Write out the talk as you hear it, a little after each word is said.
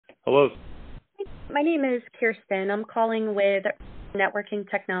Hello. My name is Kirsten. I'm calling with Networking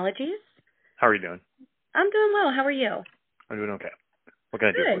Technologies. How are you doing? I'm doing well. How are you? I'm doing okay. What can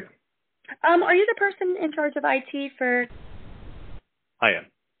I do for Good. you? Are you the person in charge of IT for? I am.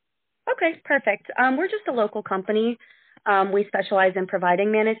 Okay, perfect. We're just a local company. We specialize in providing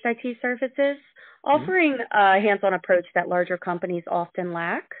managed IT services, offering a hands-on approach that larger companies often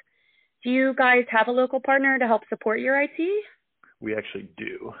lack. Do you guys have a local partner to help support your IT? We actually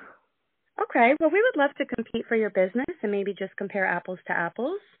do. Okay, well, we would love to compete for your business and maybe just compare apples to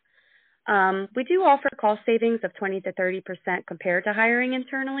apples. We do offer cost savings of 20 to 30% compared to hiring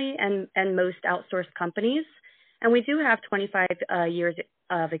internally and most outsourced companies. And we do have 25 years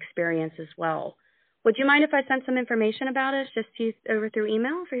of experience as well. Would you mind if I sent some information about us just to over through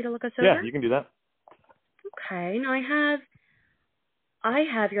email for you to look us over? Yeah, you can do that. Okay. Now I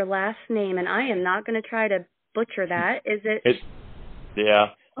have your last name, and I am not going to try to butcher that. Is it? Yeah.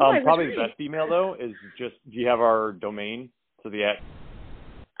 Oh, Probably the best email though is just. Do you have our domain? So the at.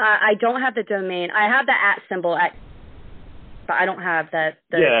 I don't have the domain. I have the @ symbol at, but I don't have the.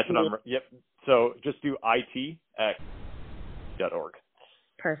 Yeah, that's what I'm. Yep. So just do it@org.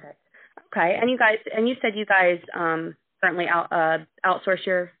 Perfect. Okay. And you said you guys currently outsource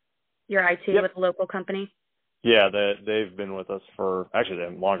your IT with a local company? Yeah, they've been with us for, actually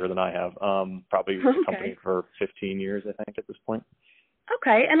they've been longer than I have. Probably with the company for 15 years, I think, at this point.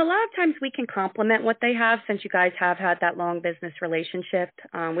 Okay. And a lot of times we can complement what they have since you guys have had that long business relationship.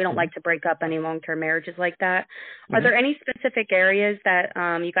 We don't like to break up any long-term marriages like that. Are there any specific areas that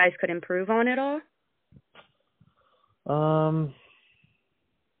you guys could improve on at all?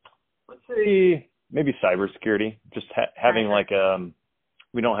 Let's say maybe cybersecurity. Just having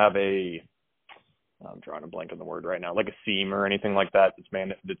we don't have I'm drawing a blank on the word right now, like a SIEM or anything like that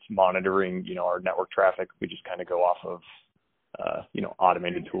that's monitoring, our network traffic. We just kind of go off of,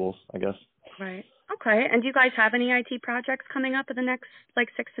 automated tools, I guess. Right. Okay. And do you guys have any IT projects coming up in the next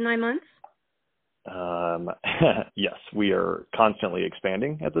 6 to 9 months? Yes, we are constantly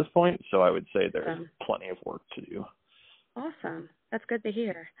expanding at this point. So I would say there's plenty of work to do. Awesome. That's good to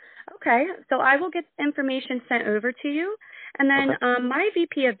hear. Okay. So I will get information sent over to you. And then my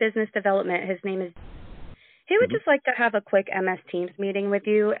VP of Business Development, his name is, he would just like to have a quick MS Teams meeting with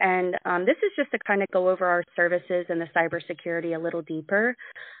you. And this is just to kind of go over our services and the cybersecurity a little deeper.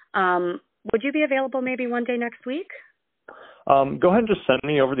 Would you be available maybe one day next week? Go ahead and just send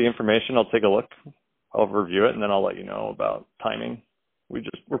me over the information. I'll take a look. I'll review it, and then I'll let you know about timing.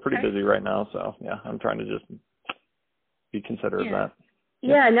 We're pretty busy right now. So, yeah, I'm trying to just be considerate of that.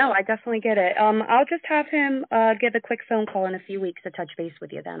 Yeah, no, I definitely get it. I'll just have him give a quick phone call in a few weeks to touch base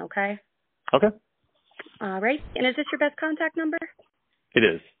with you then, okay? Okay. All right. And is this your best contact number? It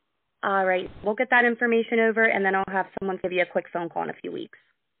is. All right. We'll get that information over, and then I'll have someone give you a quick phone call in a few weeks.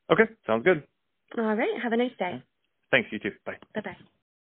 Okay. Sounds good. All right. Have a nice day. Thanks. You too. Bye. Bye-bye.